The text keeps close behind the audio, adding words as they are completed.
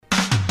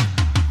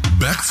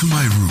Back to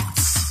My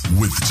Roots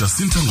with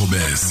Jacinta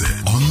Ngobese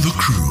on the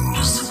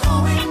cruise.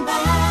 Going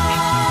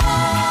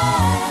back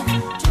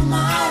to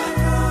my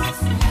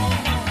roots.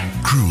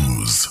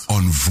 Cruise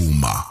on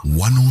Vuma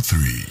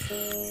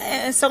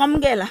 103.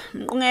 Sokwamukela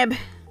Mqungebe.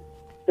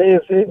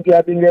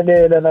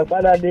 Ngiyabingelela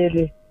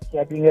nabalaleli,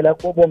 ngiyabingela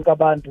kubo bonke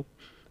abantu.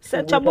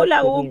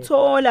 Siyajabula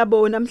ukuthola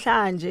bona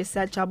namhlanje,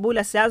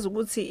 siyajabula siyazi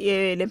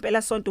ukuthi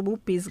lempela sonto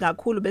ububhizi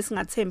kakhulu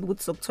besingathembi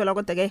ukuthi sokuthola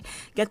kodwa ke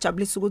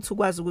kuyajabulisa ukuthi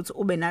ukwazi ukuthi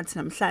ube nathi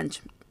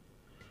namhlanje.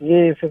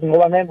 Yes,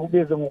 ngoba ngeke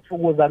ngibize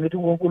ngokufukuza ngithi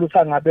uNkulunkulu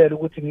usangabela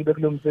ukuthi ngibe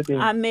kulo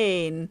msebenzi.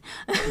 Amen.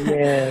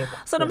 Yeah.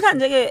 So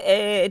namhlanje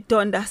ke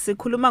Donda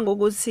sikhuluma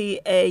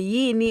ngokuthi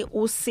yini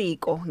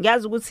usiko.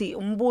 Ngiyazi ukuthi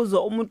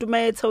umbuzo umuntu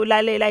mayethe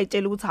ulalela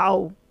ayitshela ukuthi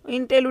hawu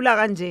into elula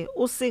kanje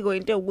usiko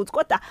into ukuthi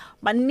kodwa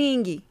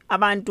baningi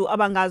abantu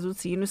abangazi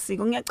ukuthi yini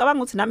usiko. Ngiyacabanga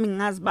ukuthi nami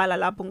ngingazibala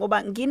lapho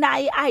ngoba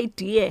nginayo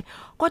idea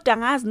kodwa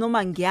ngazi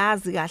noma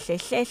ngiyazi kahle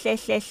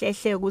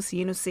hle ukuthi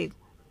yini usiko.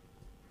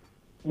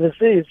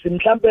 Nesisi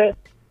mhlambe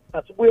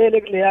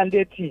asibuyele kule yanto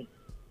ethi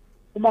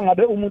uma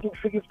ngabe umuntu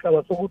kufika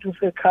isigaba sokuthi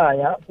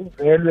usekhaya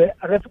uzelwe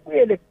ake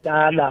sibuyele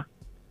kudala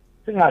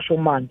singasho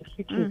manje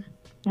sithi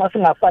uma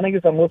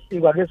singafanekisa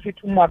ngosiko ake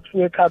sithi uma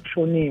kusuke ekhaya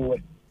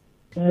kushoniwe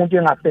umuntu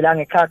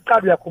engafelanga ekhaya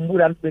qala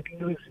uyakhumbula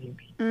nibekile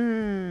izimpi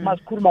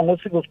masikhuluma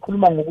ngosiko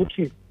sikhuluma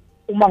ngokuthi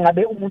uma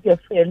ngabe umuntu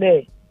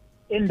efele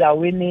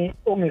endaweni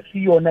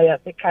ongesiyona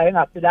yasekhaya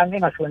engafelanga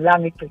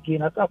engashonelanga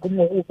egcekeni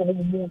asakhuluma ngokufa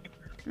ngoba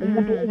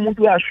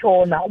umuntu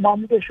uyashona uma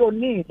umuntu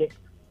eshonile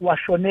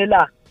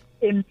washonela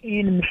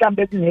empini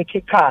mhlambe kungekho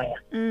ekhaya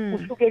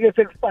usuke ke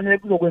sekufanele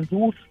kuzokwenza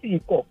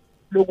usiko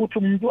lokuthi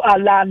umuntu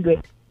alandwe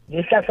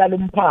ngehlahla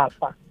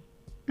lomphafa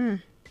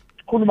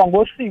sikhuluma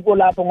ngosiko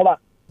lapho ngoba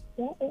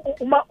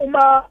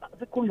uma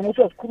sikhuluma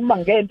ukuthi sikhuluma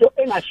ngento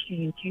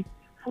engashintshi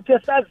futhi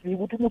esazi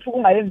ukuthi umuntu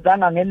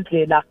ungayenzanga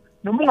ngendlela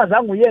noma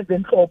ungazange uyenze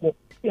enhlobo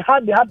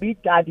ihamba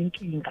idala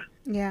inkinga.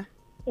 Yeah.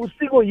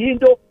 Usiko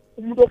yinto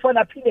umuntu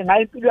ofana aphile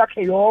ngayo impilo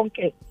yakhe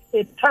yonke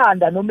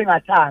ethanda noma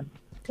engathanda.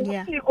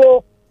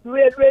 Usiko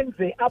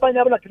lwenze abanye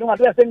abantu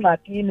ngathi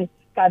uyasengxakini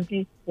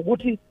kanti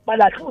ukuthi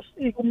balahle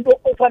usiko umuntu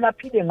ofana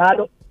aphile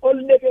ngalo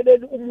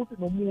olulekelela umuntu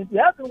nomuntu.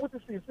 Yazi ukuthi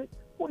sisi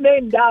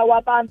kunendawo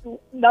abantu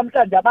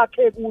namhlanje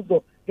abakhe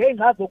kuzo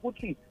ngengazo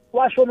ukuthi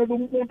kwashonela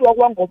umuntu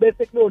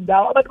wakwaNgobese kuleyo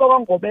ndawo abantu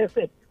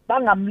bakwaNgobese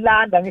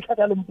bangamlanda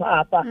ngehlahla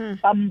lomphafa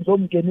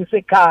bamzomngenisa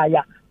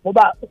ekhaya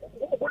ngoba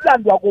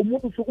ukulandwa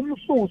komuntu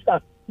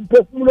sukumsusa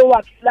umphefumulo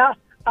wakhe la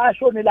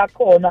ashonela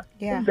khona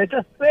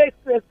umbethe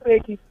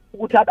straight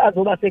ukuthi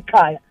azoba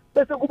sekhaya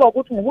bese kuba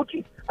ukuthi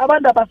ngokuthi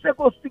abantu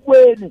abasekho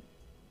sikweni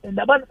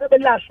nabantu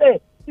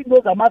sebelahle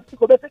into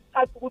zamasiko bese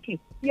kucaca ukuthi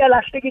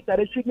iyalahleka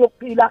idirection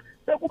yokuphila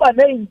sekuba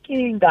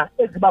nezinkinga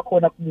eziba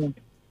khona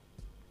kumuntu.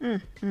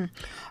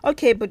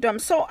 Okay but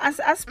so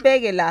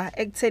asibheke la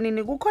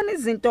ekuthenini kukhona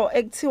izinto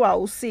ekuthiwa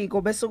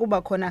usiko bese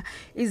kuba khona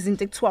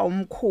izinto ekuthiwa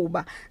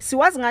umkhuba.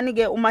 Siwazi ngani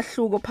ke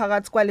umahluko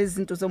phakathi kwalezi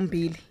zinto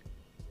zombili?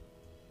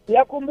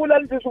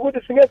 Ngiyakhumbula ngithi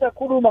ukuthi sike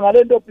sakhuluma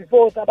ngalento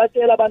before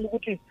sabatshela abantu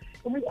ukuthi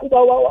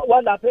umkhuba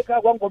walapha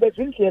ekhaya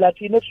kwaNgobese indlela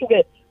thina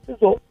esuke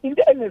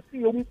into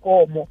engesiyo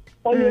umgomo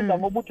oyenza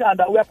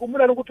ngobuthanda.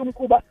 Uyakhumbula ukuthi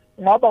umkhuba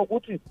ngaba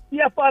ukuthi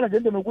iyafana nje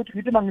nokuthi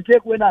ngithi mangithe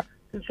kuwena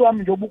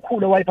sisiwami nje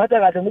obukhulu wayiphatha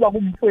kahle ngoba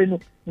kumfweni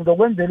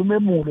ngizokwenzela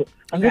umemulo.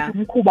 Angithi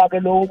umkhuba ke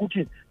lo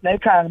ukuthi la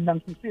ekhaya mina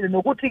ngisisile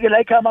nokuthi ke la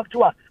ekhaya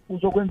makuthiwa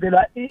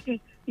uzokwenzelwa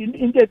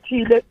into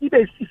ethile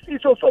ibe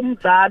isifiso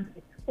somzali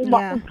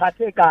uma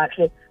ungiphathe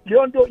kahle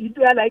leyo nto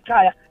into yala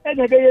ekhaya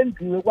engeke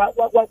yenziwe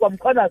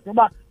kwamkhanazi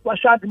noma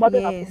kwashandi uma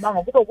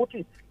bengakhulumanga kube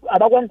ukuthi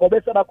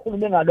abakwaNgobese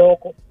abakhulume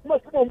ngalokho. Uma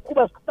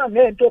sinomkhuba sikhuluma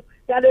ngento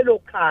yalelo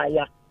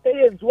khaya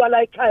eyenziwa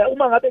la ekhaya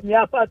uma ngabe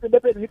ngiyaphansi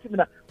bephe ngithi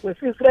mina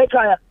wesisi la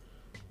ekhaya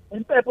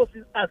impepho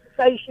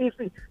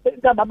asisayishisi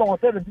intambama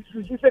ngo7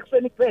 sishise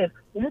ekuseni kuphela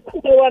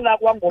umkhuba wala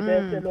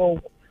kwaNgobese lowo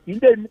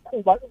into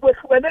emikhuba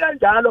kwehlukene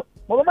kanjalo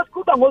ngoba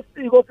masikhuluma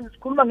ngosiko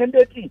sikhuluma ngento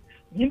ethi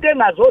into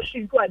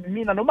engazoshintshwa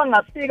mina noma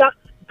ngafika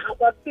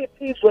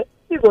ngabasithizwe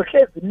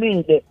izohlezi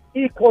imile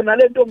ikhona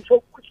lento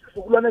ngisho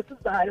isizukulwane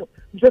esizayo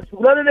nje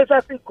isizukulwane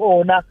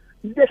lesasikhona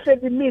into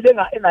ehleli imile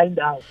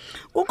engayindawo.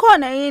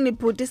 Kukhona yini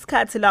bhuti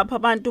isikhathi lapho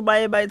abantu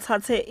baye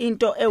bayithathe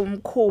into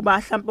ewumkhuba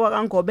mhlawumbe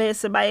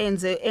wakaNgobese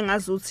bayenze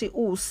engazuthi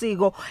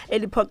usiko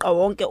eliphoqa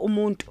wonke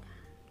umuntu?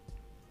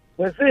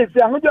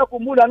 Wesisi angithi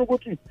uyakhumbula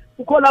ukuthi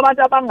kukhona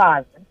abantu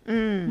abangazi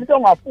umuntu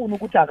ongafuni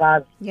ukuthi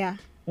akazi. Yeah.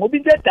 Ngoba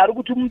into edala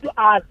ukuthi umuntu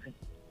azi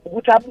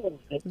ukuthi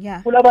abuze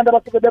kulabantu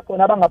abasuke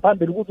bekhona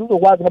abangaphambili ukuthi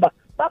uzokwazi ngoba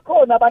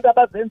bakhona abantu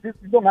abazenza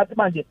izinto ngathi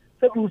manje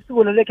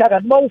sekusiko lelekhaya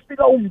kanti uma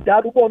ufika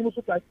umdala ubone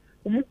ukuthi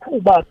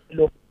umkhuba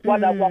lo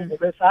wala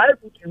kwaNgobese hayi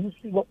ukuthi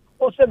usiko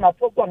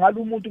osengaphoqwa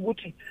ngalo umuntu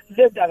ukuthi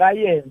lento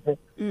akayenze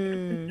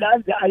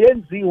manje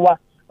ayenziwa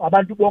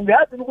abantu bonke.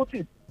 Yazi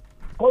ukuthi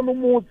khona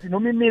umuzi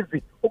noma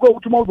imizi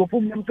ukuthi uma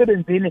uzophuma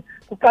emsebenzini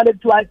kuqale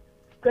kuthiwa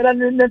cela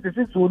nenze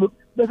isizulu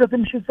bese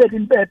simshisela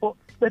impepho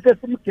bese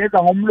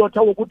simgeza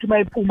ngomlotha wokuthi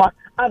mayiphuma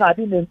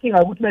angabi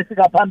nenkinga ukuthi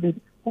mayifika phambili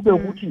kube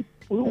ukuthi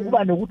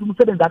ukuba nokuthi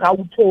umsebenzi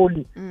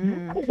akawutholi.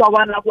 Kuba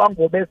wana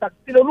kwaNgobese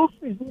akusilo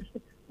lusisi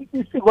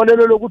isiko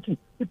lelo lokuthi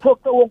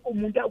iphoqe wonke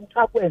umuntu ukuthi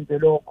akwenze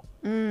lokho.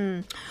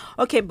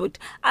 Okay, but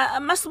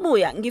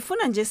Masibuya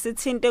ngifuna nje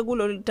sithinte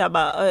kulolu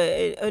daba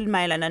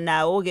elimayelana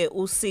nawo ke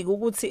usiko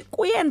ukuthi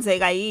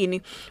kuyenzeka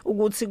yini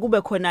ukuthi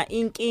kube khona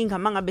inkinga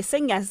mangabe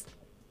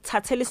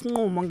sengiyathathela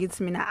isinqumo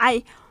ngithi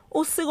mina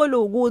usiko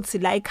lokuthi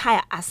la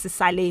ekhaya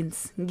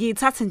asisalenzi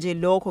ngithathe nje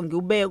lokho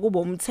ngiubeke kube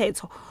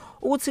umthetho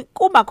ukuthi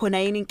kuba khona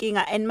yini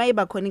inkinga and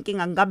mayiba khona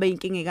inkinga ngabe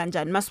inkinga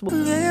kanjani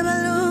Masibuya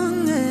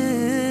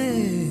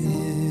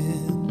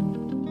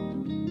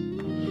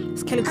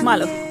Kelly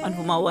Kumalo on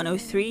Vuma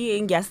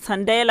 103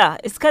 ngiyasithandela.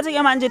 It's cutting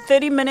manje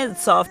 30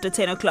 minutes after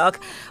 10 o'clock.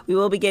 We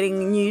will be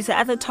getting news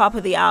at the top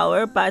of the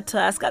hour, but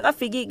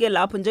sikakafiki ke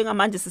lapho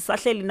njengamanje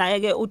sisahleli naye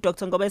ke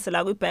uDr Ngobese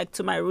la ku Back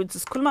to My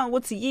Roots. Sikhuluma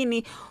ukuthi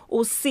yini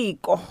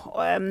usiko.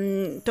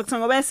 Dr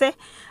Ngobese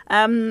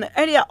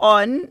earlier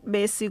on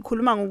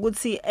besikhuluma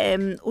ngokuthi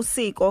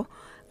usiko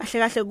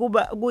kahle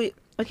kuba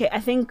okay, I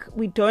think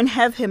we don't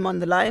have him on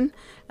the line.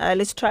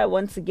 Let's try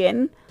once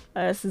again.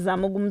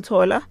 Sizama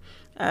ukumthola.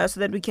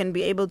 So that we can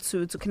be able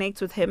to connect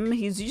with him.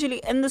 He's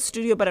usually in the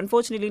studio, but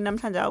unfortunately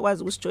namhlanje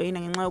akwazi ukujoina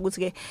ngenxa yokuthi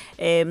ke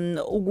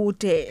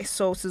ukude,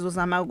 so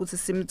sizozama ukuthi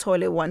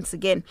simthole once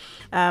again.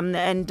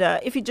 And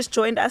if you just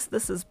joined us,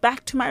 this is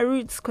Back to My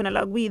Roots khona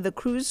la we the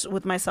cruise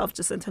with myself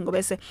Jacinta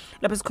Ngobese.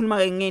 Lapha sikhuluma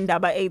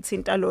ngendaba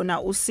ethinta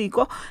lona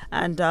usiko,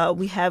 and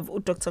we have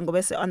uDr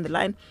Ngobese on the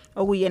line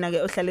okuyena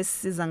ke ohlale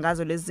sisiza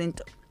ngazo lezi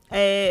zinto.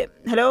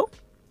 Hello.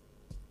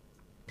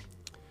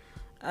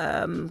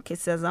 Okay,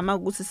 siyazama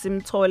ukuthi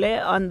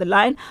simthole on the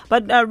line,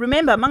 but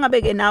remember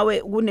mangabeke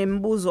nawe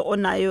kunembuzo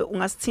onayo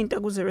ungasithinta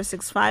ku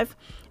 065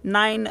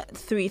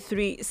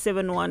 933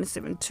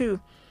 7172.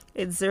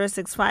 It's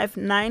 065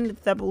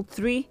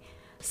 933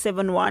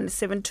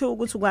 7172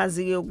 ukuthi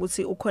ukwazi ke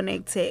ukuthi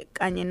uconnecte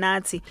kanye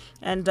nathi.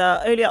 And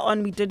earlier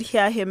on we did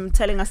hear him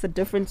telling us the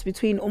difference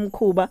between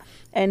umkhuba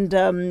and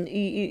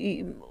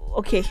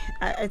okay,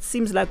 it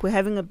seems like we're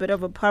having a bit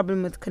of a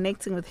problem with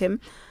connecting with him.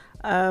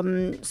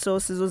 So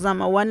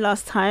sizozama one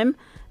last time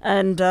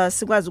and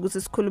sikwazi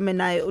ukuthi sikhulume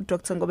naye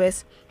uDr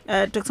Ngobese.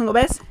 Dr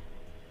Ngobese?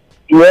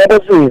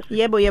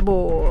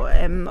 Yebo.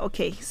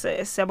 Okay, so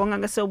siyabonga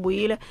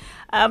ngesebuyile.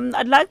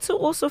 I'd like to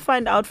also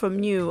find out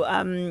from you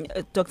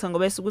Dr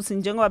Ngobese ukuthi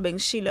njengoba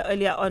bengishilo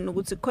earlier on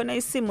ukuthi khona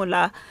isimo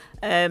la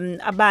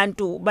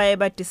abantu baye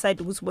ba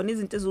decide ukuthi bona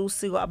izinto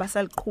ezusiko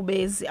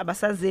abasaliqhubezi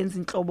abasazenza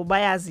inhlobo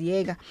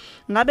bayaziyeka.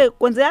 Ngabe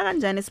kwenzeka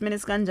kanjani esimene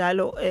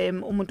sikanjalo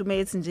umuntu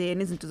umeyethi nje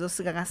yena izinto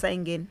zosika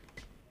ngasayingeni?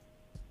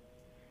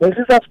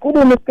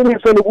 Besisasikhuluma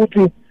iqiniso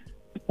ukuthi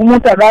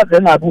umuntu akaze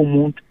engabe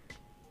umuntu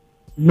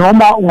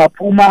noma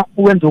ungaphuma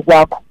uwenze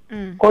okwakho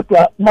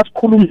kodwa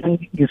masikhuluma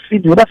ngesizwe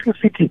ngoba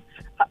sithi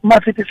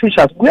masithi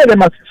fishers kuyele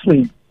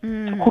masisweni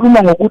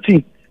sikhuluma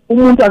ngokuthi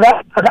umuntu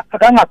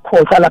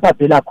akangakhohlwa lapha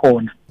vela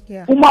khona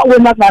uma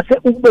wena ngase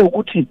ube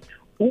ukuthi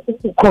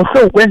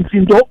ukhohlwe ukwenza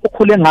into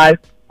okhule ngayo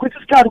kuthi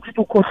isikhathi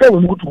ukuthi ukhohlwe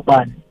wena ukuthi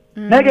ubani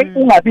ngeke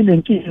ungabi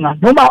nenkinga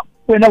noma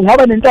wena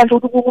ungaba nenhlanhla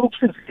ukuthi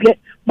ukusizile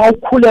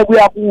mawukhule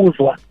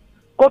kuyakuzwa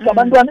kodwa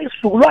abantwana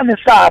isizukulwane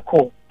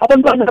sakho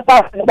abantwana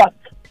ngoba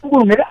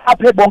ngeke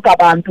aphe bonke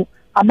abantu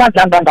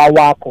amandla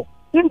angangawakho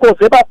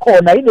ingozi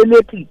ebakhona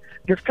ilelethi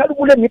ngesikhathi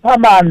kule ngipha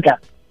amandla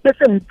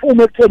bese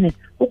ngiphume ekutheni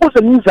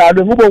ukuze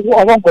ngizalwe ngube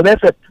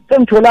uNgobese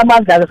sengithola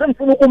amandla ke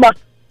sengifuna ukuma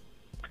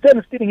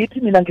sengisithi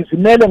ngithi mina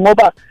ngizimele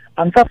ngoba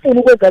angisafuni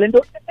ukwenza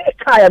lento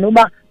ekhaya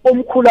noma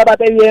omkhulu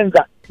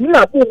ababeyenza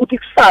ngingabuki ukuthi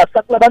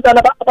kusasa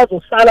kulabantwana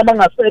abazosala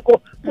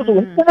mangasekho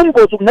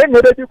ubungozi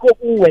ngeke bikho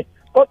kuwe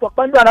kodwa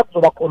kubantwana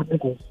kuzoba khona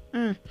ubungozi.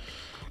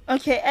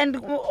 Okay, and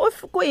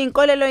if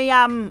kuyinkolelo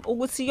yami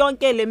ukuthi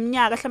yonke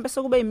leminyaka mhlambe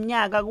sokube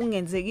iminyaka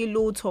kungenzeki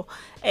lutho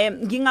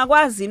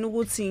ngingakwazi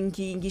ukuthi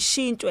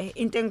ngishintshwe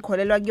into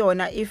engikholelwa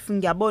kuyona if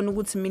ngiyabona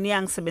ukuthi mina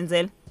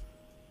iyangisebenzela.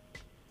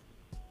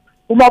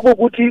 Uma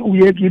kuthi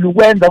uyekile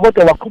ukwenza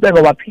kodwa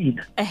waqhubeka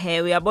waphila.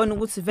 Uyabona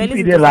ukuthi vele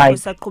izinto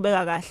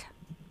zisaqhubeka kahle.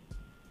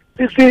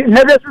 Sisi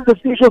nebe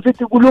sizesisho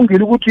sithi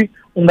kulungile ukuthi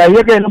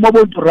ungayekela uma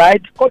bonke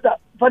right kodwa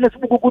kufanele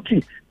sibuke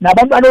ukuthi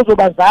nabantwana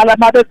ozobazala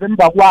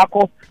mabezemva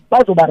kwakho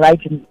bazoba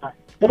right mina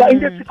ngoba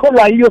into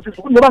esikholwa yiyo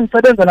sisi ngoba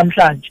ngisebenza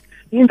namhlanje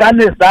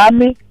ingane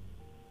zami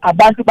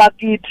abantu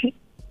bakithi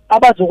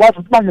abazokwazi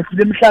ukuthi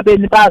bangedlule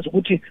emhlabeni bazi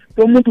ukuthi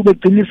lo muntu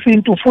begcina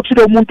isintu futhi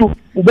lo muntu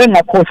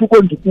ubengakhohlwa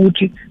ukwenza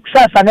ukuthi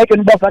kusasa ngeke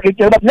nibafake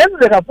icebo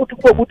kungenzeka futhi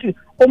ukuthi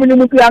omunye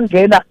umuntu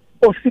uyangena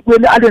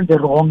osikweni alenze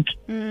wrong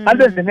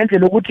alenze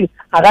ngendlela ukuthi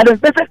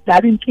akalenze bese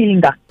kudala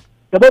inkinga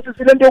yabo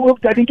sisilento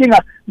yokudala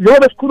inkinga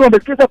njengoba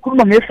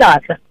sikhuluma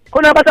ngehlahla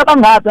khona abantu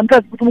abangazi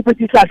mhlawumbe ukuthi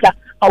umuphethe ihlahla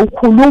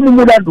awukhulumi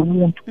umulanda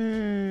umuntu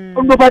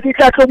umuntu bathi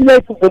ihlahla omunye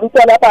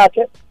utsala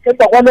bakhe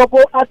emva kwalokho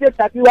athi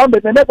edathi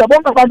uhambe neneza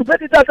bonke abantu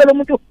phethe ihlahla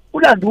lomuntu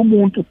ulanda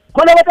umuntu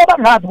khona abantu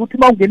abangazi ukuthi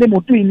mawungena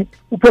emotweni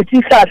uphethe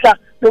ihlahla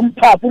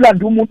lomphaphu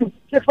ulanda umuntu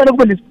kufanele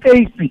kube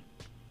nespace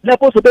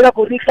lapho uzobeka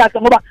khona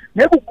ihlahla ngoba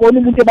ngeke ugone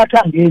umuntu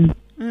emathangeni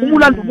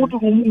umulanda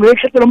umuntu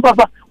ngehlelo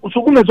mpapa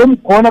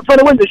usukungezomgona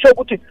kufanele wenze sure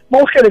ukuthi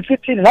mawuhlele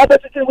sithini ngabe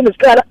sithini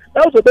kunesikhala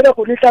la uzobeka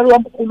khona ihlahla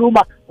uhamba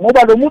ukhuluma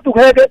ngoba lo muntu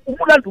ngeke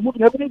umulanda umuntu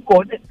ngeke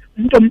umgone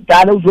umuntu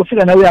omdala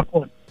uzofika nawe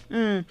uyakhona.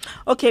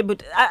 Okay,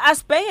 but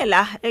asibheke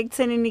la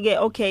ekuthenini ke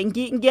okay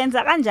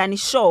ngiyenza kanjani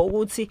sure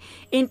ukuthi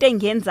into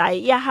engiyenzayo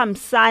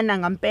iyahambisana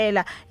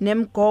ngempela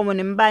nemigomo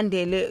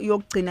nemibandele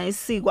yokugcina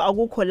isiko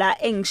akukho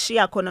la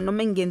engishiya khona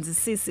noma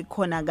engenzisisi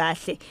khona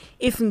kahle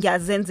if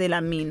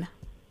ngiyazenzela mina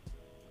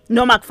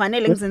noma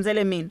kufanele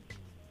ngizenzele mina.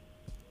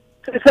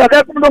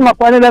 Sakho umuntu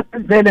ongafanele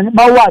asenzele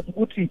bawazi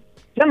ukuthi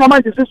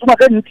njengamanje sisuma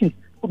kengithi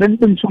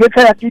bengisuke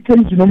ekhaya kithi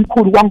emzini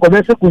omkhulu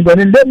kwaNgobese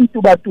egundwaneni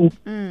lemuntu batu.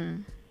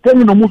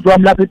 Nginomuzi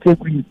wami lapha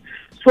eThekwini.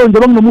 So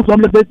njengoba nginomuzi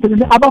wami lapha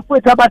eThekwini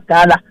abafowethu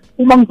abadala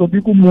uma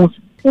ngizobika umuzi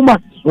uma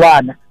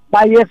sizwana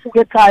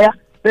bayesuka ekhaya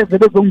beze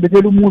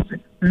bezongibekela umuzi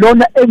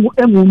lona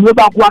engunwe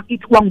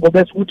bakwakithi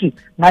kwaNgobese ukuthi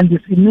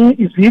ngandisini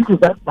izindlu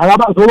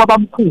zoba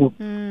bamkhulu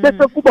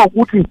bese kuba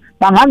ukuthi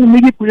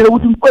banganginika ibhulele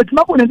ukuthi mfowethu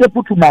makunento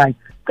ephuthumayo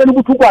cela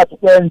ukuthi ukwazi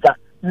ukwenza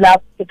la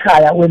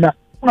ekhaya wena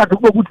ungathi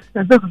kube ukuthi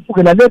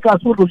sesizifukela letha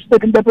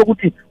asuzosithethe into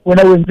ukuthi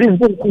wena wenzini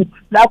kukhulu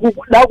la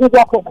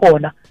kwakho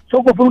khona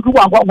so kufuna ukuthi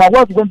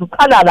ungakwazi ukwenza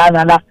uqala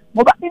lana la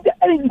ngoba into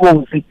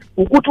eyingozi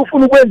ukuthi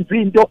ufuna ukwenza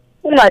into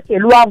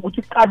ungatshelwanga ukuthi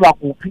iqalwa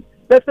kuphi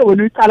bese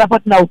wena uyiqala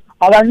futhi nawo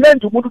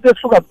akanenze umuntu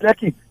usesuka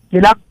blathi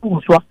ngela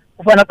kupuswa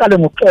ufana qale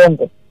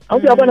ngoqongo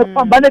awuyabona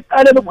kuphambana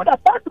eqaleni ukuthi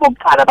abantu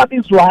bokuqala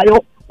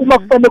babizwayo uma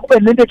kufanele kube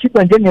nento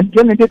echipha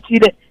njengento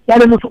ethile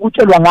yalena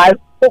usukutshelwa ngayo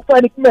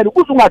okufanele kumele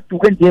ukuze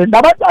ungaduke nje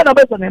nabantwana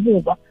beza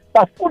ngemuva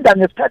bafunda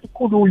ngesikhathi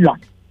khulunywa.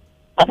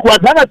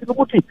 Asikwazanga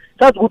ukuthi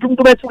sazi ukuthi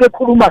umuntu besuke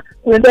ekhuluma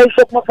kwento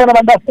ayishoko makufana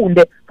abantu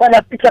bafunde kana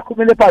afihle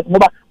akhulumele phansi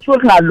ngoba suke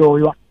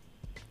kungaloywa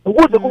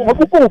ukuze ngoba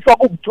ukufa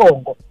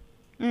kubuthongo.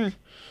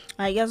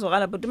 Hayi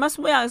yazokala but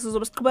masibuya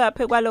sizobe siqhubeka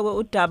phe kwaloko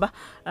udaba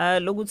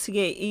lokuthi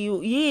ke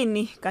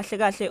yini kahle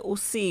kahle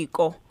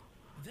usiko.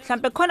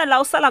 Mhlambe khona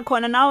la usala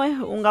khona nawe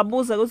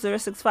ungabuza ku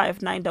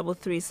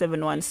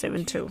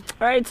 0659337172.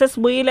 Alright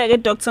sesibuyile ke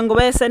Dr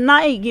Ngobese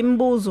nayi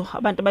ngimbuzo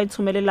abantu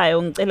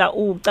abayithumelelayo ngicela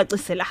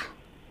ucacise la.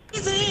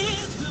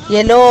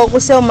 Yelo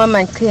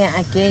kusewumama Qhiya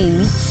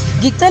again.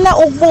 Ngicela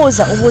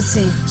ukubuza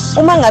ukuthi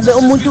uma ngabe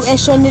umuntu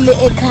eshonile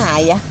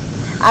ekhaya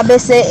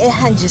abese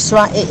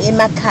ehanjiswa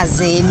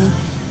emakhazeni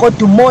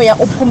kodwa umoya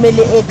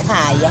uphumele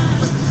ekhaya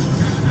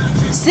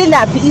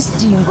silaphi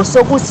isidingo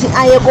sokuthi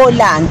aye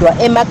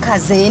kolandwa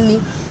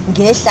emakhazeni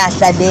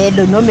ngehlahla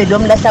lelo noma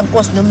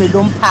lomlahlankosi noma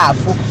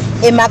lomphafu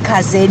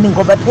emakhazeni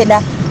ngoba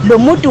phela lo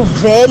muntu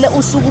vele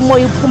usuku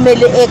umoya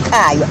uphumele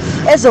ekhaya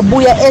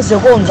ezobuya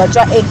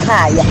ezokongcatshwa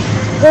ekhaya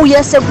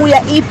kuye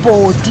sekuya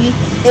ibhodi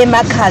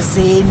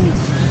emakhazeni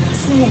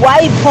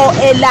siwayipho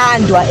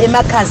elandwa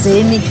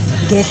emakhazeni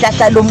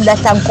ngehlahla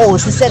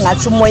lomlahlankosi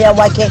sengathi umoya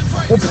wakhe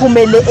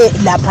uphumele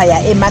lapha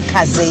ya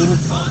emakhazeni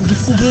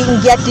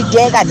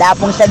ngiyadideka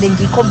lapho ngihlale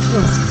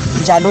ngiconfuse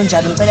njalo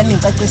ngicela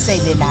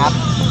ningicacisele lapho.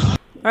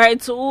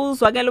 Alright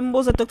uzwakela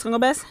umbuzo Dr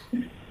Ngobese?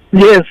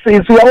 Yes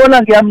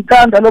siyabona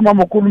ngiyamthanda lo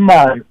mama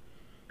okhulumayo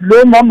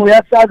lo mama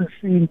uyasazi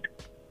isinto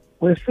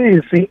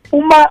wesisi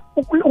uma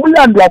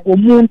ukulandwa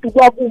komuntu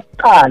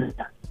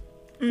kwakuqala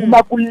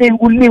uma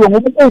kuliwe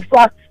ngoba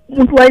ukufa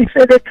umuntu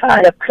wayisele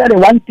ekhaya kuhlale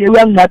one day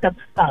uyanginatha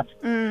kusasa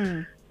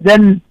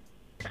then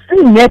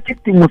singethi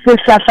idingo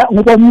sehlahla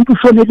ngoba umuntu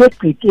ushonele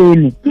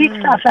egcekeni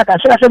ihlahla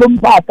kahle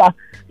lompapa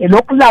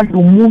elokulanda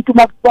umuntu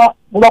makuba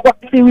ngoba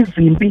kwakuliwe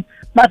izimpi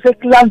mase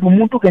kulanda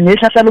umuntu ke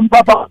nehlahla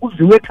lompapa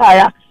uziwe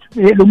ekhaya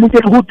lo muntu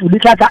elihudula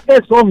ihlahla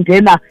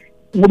ezongena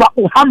ngoba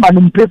uhamba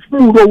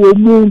nomphefumulo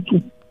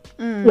womuntu.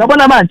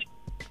 Uyabona manje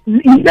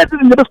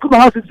izinto besikhuluma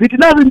ngazo zithi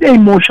nazo into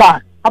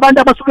ezimoshana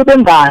abantu abasuke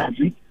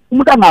bengazi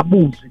umuntu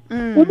angabuzi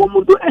uma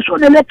umuntu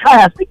eshonele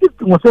ekhaya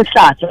sikidingo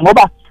sehlahla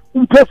ngoba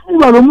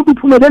umphefumulo lo muntu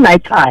uphumele la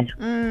ekhaya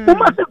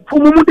uma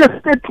sekuphuma umuntu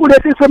esethule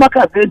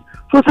sisemakhazeni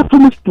so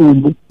sekuphuma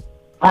isidumbu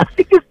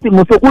asikho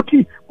isidingo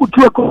sokuthi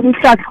kuthiwe khona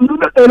ihlahla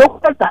umuntu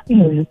lokwenza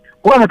ini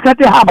ngoba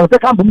ngesikhathi ehamba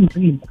sekuhamba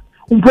umzimba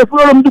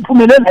umphefumulo lo muntu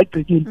uphumele la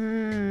egcekeni.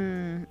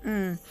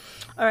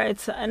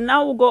 Alright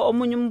now ugo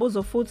omunye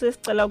umbuzo futhi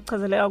esicela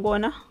ukuchazeleka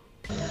kona.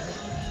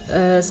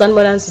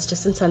 Sanibonani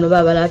sisitshintsana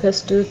baba lapha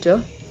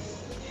e-studio.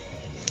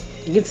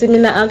 Ngithi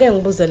mina ake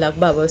ngibuze la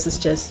kubaba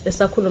sisijesi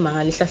esakhuluma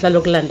ngalihlahla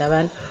lokulanda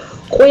abantu.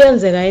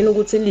 Kuyenzeka yini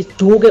ukuthi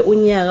liduke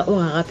unyaka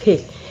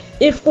ungakapheli?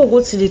 If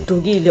ukuthi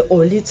lidukile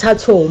or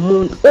lithathwe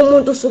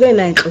umuntu usuke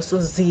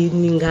enanhloso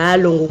zini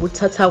ngalo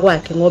ngokuthatha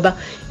kwakhe ngoba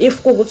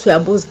if ukuthi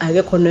uyabuza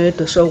akekho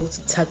noyedwa osho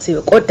ukuthi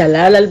lithathiwe kodwa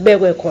la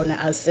libekwe khona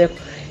asekho.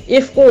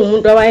 If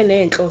kuumuntu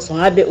awayenenhloso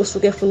ngabe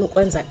usuke efuna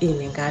ukwenza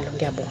ini ngalo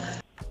ngiyabonga.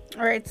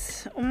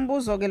 Alright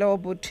umbuzo ke lo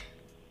buthi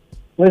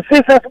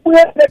wesisa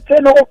sibuye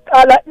ekutheni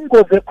okokuqala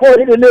ingozi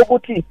ekhona ile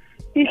ukuthi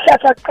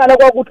ihlahla kuqala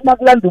kwakuthi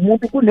makulanda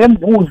umuntu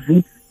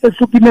kunembuzi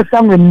esukime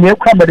esangweni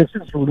nekhamba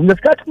lesizulu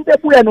ngesikhathi umuntu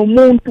ebuya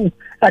nomuntu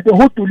kade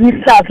hudula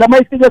ihlahla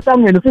mayifike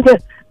esangweni ufike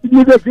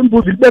inikwe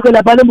izimbuzi libekwe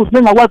lapha lembuzi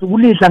bengakwazi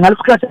ukulidla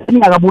ngalesikhathi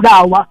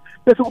ningakabulawa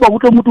bese kuba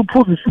ukuthi umuntu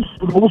uphuza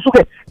isizulu ngoba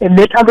usuke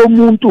eletha lo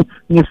muntu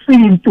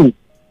ngesintu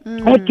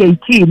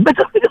egeyithini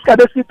bese kufika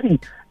isigaba esithi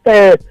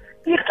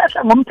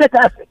ihlahla ngomthetho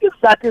asikho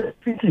isizathu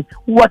esithi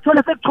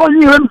uwathola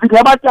sekuthonyiwe emzini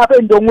yabantu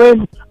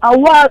abendongweni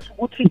awazi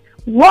ukuthi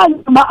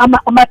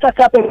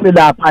amathatha abekwe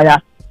lapha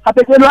ya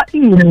abekelwa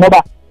ini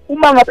ngoba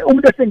uma ngabe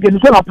umuntu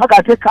esengeniswe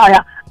ngaphakathi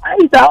ekhaya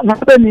ayida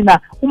ngabe mina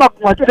uma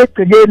kungatshela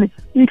egcekeni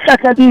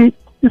ihlahla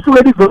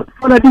isuke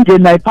lizofuna lingene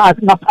nayo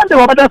phansi ngaphandle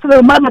kwabantu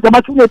asuke manje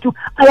amathumethu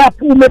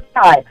ayaphuma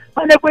ekhaya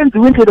fanele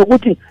kwenziwe indlela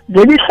ukuthi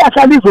leli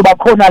hlahla lizoba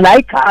khona la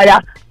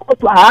ekhaya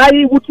kodwa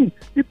hayi ukuthi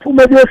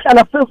iphume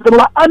liyohlala phezulu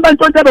ngoba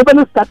abantwana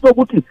benesizathu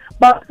ukuthi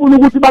bafuna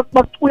ukuthi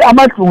bacuye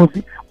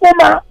amadlozi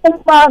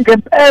uma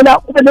ngempela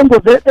kube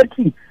nengozi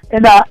ethi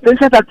ena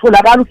lesihlahla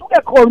litholakala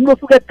usuke khona umuntu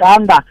osuke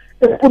eganga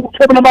efuna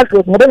ukuthebula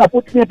amadlozi ngoba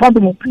engafuthi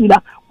phambili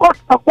ngokuphila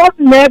kodwa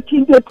kwakunekho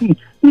into ethi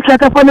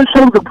ihlahla fanele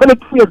lihlale kuphela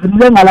kufuye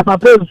zimlenga lapha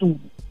phezulu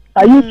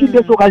ayikho into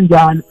eso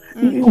kanjalo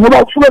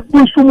ngoba kusuke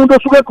kuyisho umuntu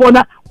osuke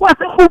khona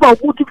kwasekuba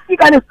ukuthi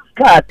kufika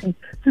lesikhathi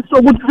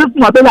sisokuthi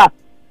sesingabela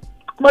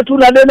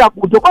mathulalela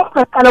kude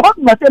kwaqala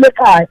kwakungasele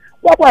ekhaya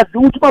kwakwazi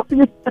ukuthi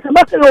bafike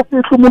mase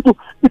yofihla umuntu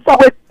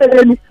ifakwe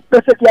eceleni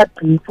bese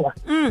kuyagcithwa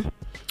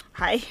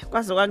hayi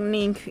kwaze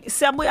kwakuningi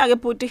siyabuya ke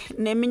bhuti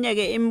neminye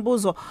ke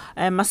imibuzo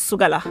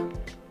masisuka la.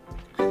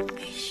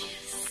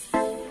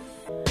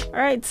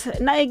 Alright,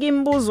 nayi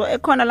imbuzo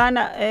ekhona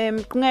lana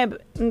Mqungebe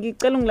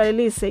ngicela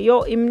ungilalelise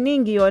yo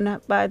imningi yona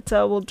but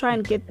we'll try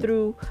and get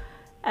through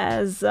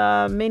as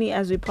many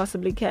as we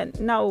possibly can.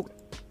 Now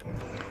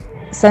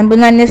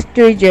Sanibonani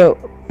studio.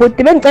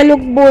 Buti bengicela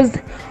ukubuza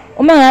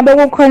uma ngabe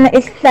kukhona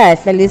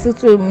isihlahla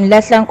lesithi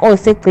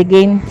umlahlankosi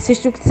egcekeni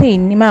sisho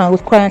ukuthini manje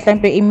kukhona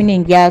mhlambe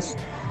iminingi yaso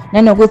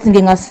nanokuthi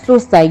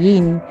ngingasisusa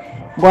yini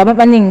ngoba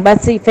abaningi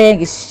bathi feke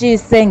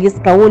ngishise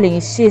ngisigawule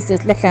ngishise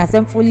sihlahla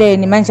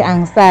ngasemfuleni manje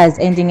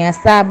angisazi and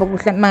ngiyasaba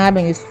ukuthi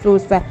mangabe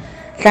ngisisusa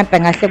mhlambe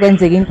ngahle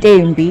kwenzeka into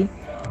embi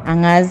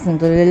angazi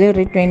ngizolele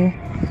redweni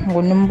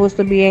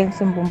ngonombuso biye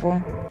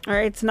sembumbungu.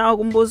 Alright, now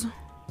kumbuzo.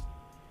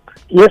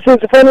 Yes,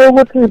 sifanele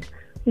ukuthi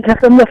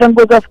ikhahlamla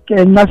sankosi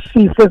asigenge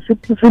nasise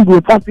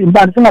siphinde phansi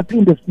imbali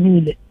singaphinde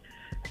simile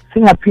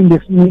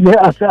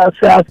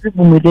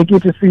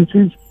asivumelekile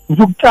sithi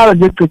ukutshala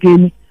nje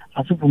egcekeni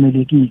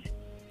asivumelekile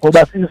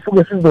ngoba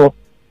sisuke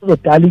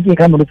sizodala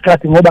inkinga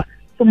lesikhathi ngoba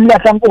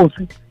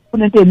umlahlankosi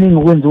kunento eningi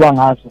okwenziwa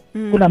ngazo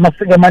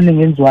kunamasiko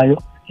amaningi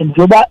enziwayo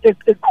njengoba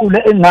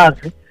eqhule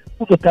engazi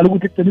uzodala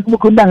ukuthi egcekeni kube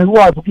khona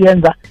ngekwazi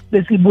ukuyenza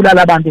bese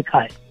ibulala abantu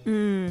ekhaya.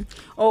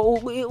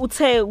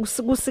 Uthe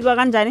kusikwa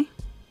kanjani?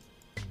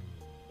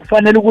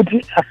 Kufanele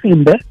ukuthi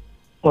asimbe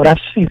or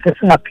ashise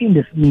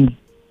singaphinde simile.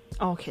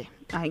 Okay,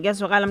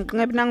 ngiyazwakala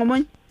Mqungebe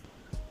nangomunye.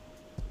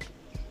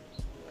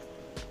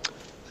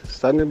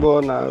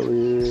 Sanibona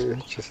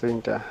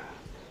Jacinta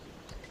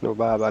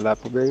nobaba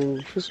lapho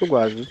bengifisa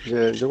ukwazi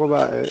nje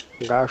njengoba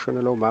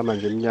ngashona lo mama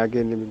nje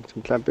eminyakeni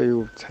mhlambe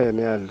u10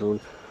 eyadlula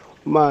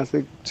uma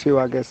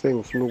sekuthiwa ke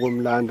sengifuna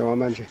ukumlanda ngoba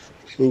manje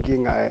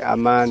inkinga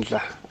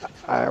amandla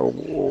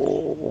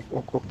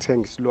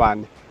okuthenga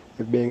isilwane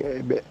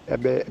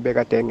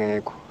bekade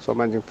engekho so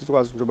manje ngifisa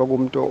ukwazi njengoba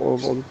kumuntu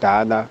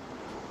omdala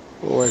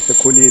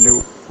owayesekhulile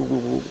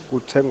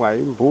kuthengwa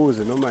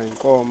imbuzi noma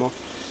inkomo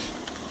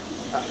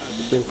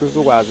bengifisa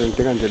ukwazi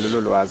ngidinga nje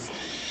lelo lwazi.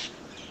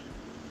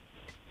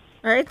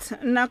 Right,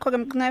 nakho ke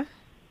Mqungebe.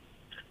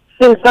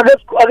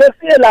 Ake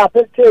siye lapha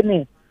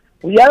ekutheni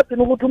uyazi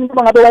ukuthi umuntu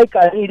mangabe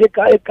wayiganile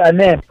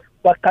egane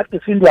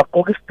waqaqisa indwa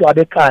wagqoka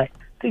isidwaba ekhaya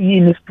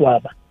siyini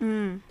isidwaba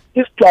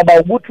isidwaba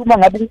ukuthi uma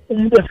ngabe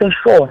umuntu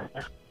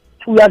eseshona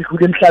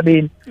uyadlula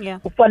emhlabeni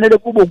kufanele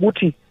kube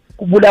ukuthi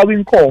kubulawa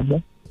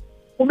inkomo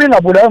uma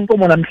ingabulawa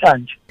inkomo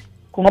namhlanje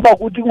kungaba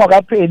ukuthi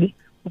kungakapheli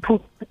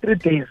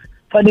u2-3 days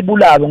fanele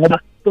ibulawe ngoba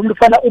umuntu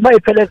ufana uma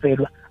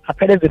ephelezelwa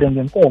aphelezelwe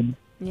ngenkomo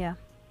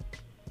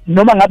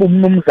noma ngabe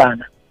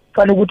umnumzana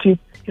fanele ukuthi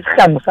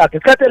isihlangu sakhe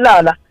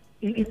sikhathelala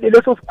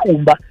leso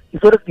sikhumba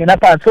isona singena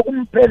phansi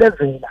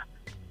sokumphelezela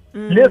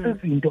lezi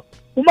zinto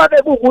uma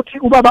bekuthi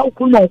ubaba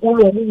ukhuluma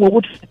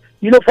ngokuthi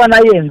yilo fana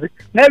yenze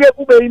ngeke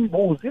kube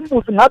imbuzi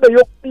ngabe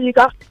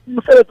yokufika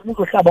umsebenzi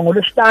uzohlaba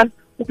ngolesihlanu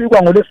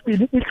ubikwa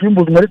ngolesibili idla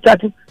imbuzi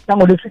ngolesithathu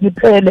nangolesine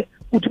iphele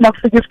uthi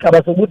makufika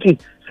isigaba sokuthi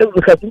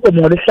sekuzohlatshwa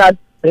inkomo ngolesihlanu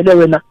vele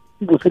wena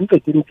imbuzi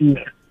imqedile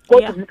ukudla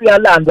kodwa umuntu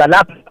uyalandwa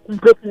lapha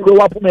umphefumulo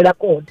waphumela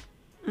khona.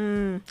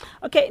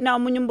 Okay, now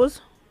omunye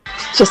umbuzo.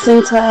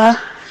 Jacinta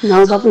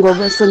nawe baba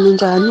Ngobese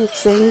ninjani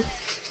ekuseni?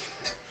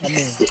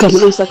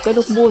 Ngicela ngisacela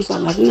ukubuza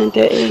ngabe into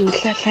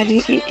engihlahlali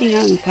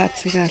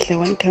ingangiphathi kahle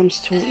when it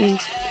comes to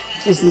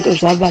izinto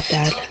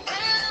zabadala.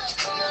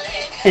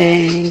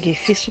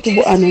 Ngifisa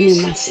ukuba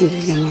anonymous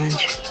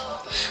manje.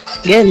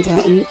 Ngenza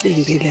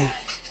umcimbi la.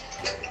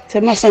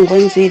 Thema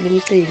sengwenzile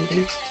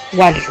umcimbi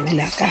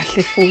wadlula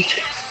kahle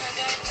futhi.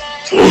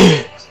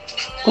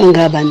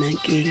 Kwangaba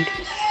nankinga.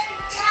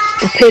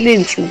 Uphele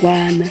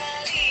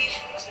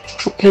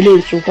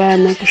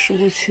insukwana kusho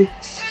ukuthi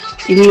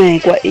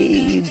incekwa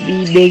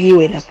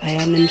ibekiwe lapha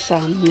yana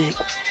emsamo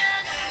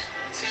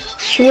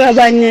shuwa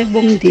abanye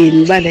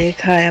bomndeni bala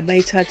ekhaya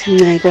bayithatha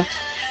incekwa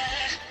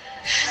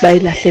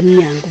bayilahle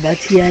eminyango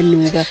bathi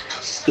yanuka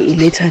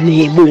iletha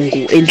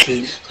nezibungu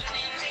endlini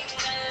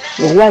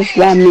ngokwazi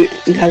kwami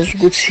ngazi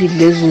ukuthi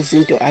lezo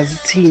zinto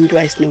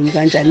azithintwa isinomi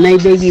kanjani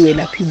nayibekiwe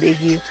lapha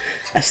ibekiwe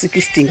asikho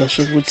isidingo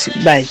sokuthi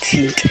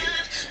bayithinte.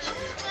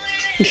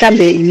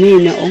 mhlambe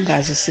imina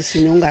ongazi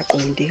sisini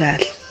ongaqondi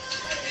kahle.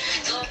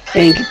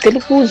 Ngicela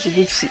ukubuza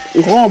ukuthi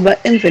ngoba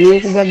emveni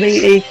yokuba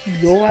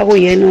lo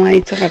wakuyena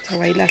wayithatha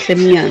wayilahle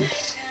eminyango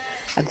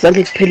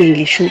akuzange kuphele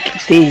ngisho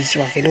 2 days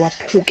wavele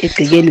waphuka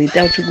egcekeni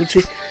without ukuthi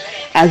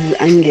azi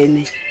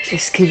angene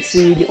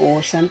esikhinsini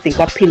or something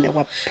kwaphinda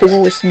kwaphuka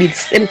wesibili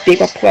same day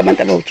kwaphuka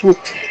abantu abawu2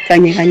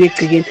 kanye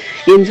egcekeni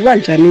yenziwa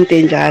njani into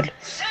enjalo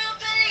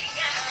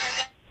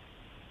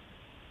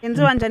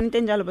Yenziwa njani into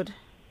enjalo but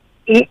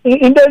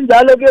into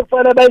enjalo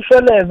kufanele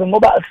bayisheleze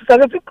ngoba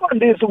sisake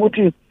siqondise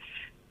ukuthi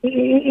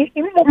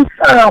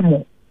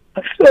umsamo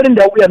akusiyo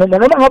indawo uya noma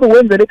ngabe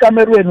wenzele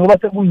ekamerweni ngoba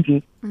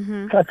sekunje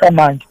thatha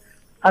manje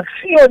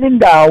akusiyo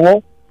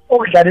indawo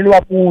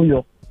okudlalelwa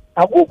kuyo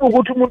akuphi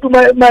ukuthi umuntu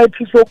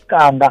mayephisa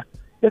okuganga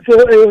bese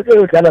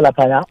eyodlala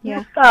lapha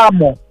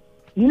umsamo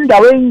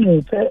indawo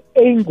enciphe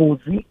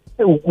eyingozi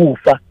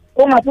ewukufa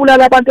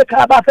ongabulala abantu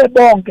ekhaya bafe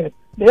bonke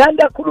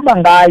leyanto akhuluma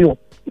ngayo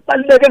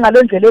ibaluleke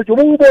ngalendlela ethi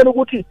ubona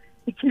ukuthi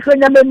ikhishwe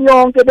enyameni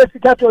yonke bese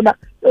ithatha yona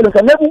lokho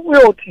ngeke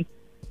uyothi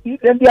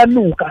lento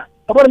yanuka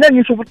yabona ngeke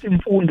ngisho ukuthi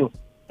imfundo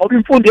ngoba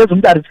imfundo yenza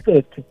umuntu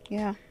respect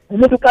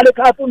umuntu uqale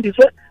ekhaya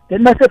afundiswe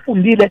then mase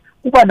efundile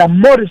uba na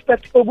more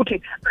respect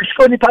ukuthi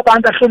ahloniphe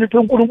abantu ahloniphe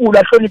uNkulunkulu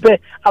ahloniphe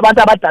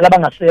abantu abadala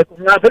abangasekho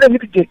ngavele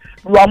ngithi nje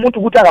umuntu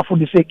ukuthi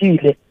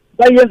akafundisekile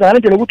bayenza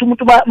ngalendlela ukuthi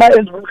umuntu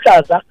mayenza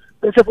umhlaza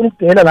bese ufuna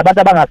ukudela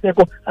labantu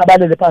abangasekho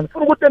abalele phansi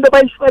ufuna ukuthi into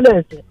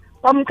bayishweleze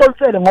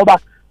bamxolisele ngoba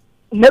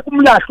ngeke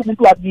umlahle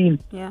umuntu wakini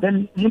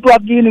then umuntu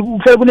wakini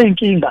ufike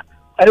kuneyinkinga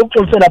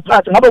ayokuxolisela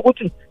phansi ngabe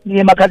ukuthi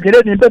niye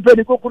emakhangeleni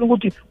impempeni kokhulu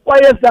ukuthi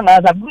wayenza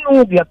ngaza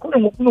akunuki yakhona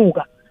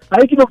ngokunuka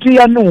ayikho ukuthi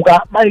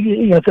iyanuka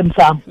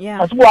mayiingesemsamo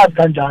asikwazi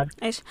kanjani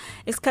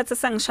isikhathi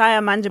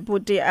sengishaya manje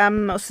bhuti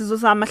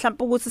sizozama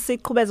mhlawumbe ukuthi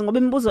siqhubeze ngoba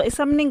imibuzo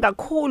isamningi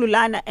kakhulu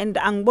lana and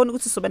angiboni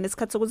ukuthi soba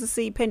nesikhathi sokuthi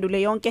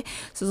siyiphendule yonke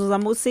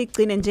sizozama ukuthi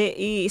sigcine nje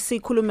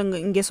isikhulume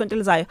ngesonto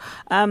elizayo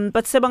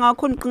but sebanga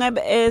kakhulu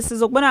Nqebe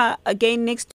sizokubona again next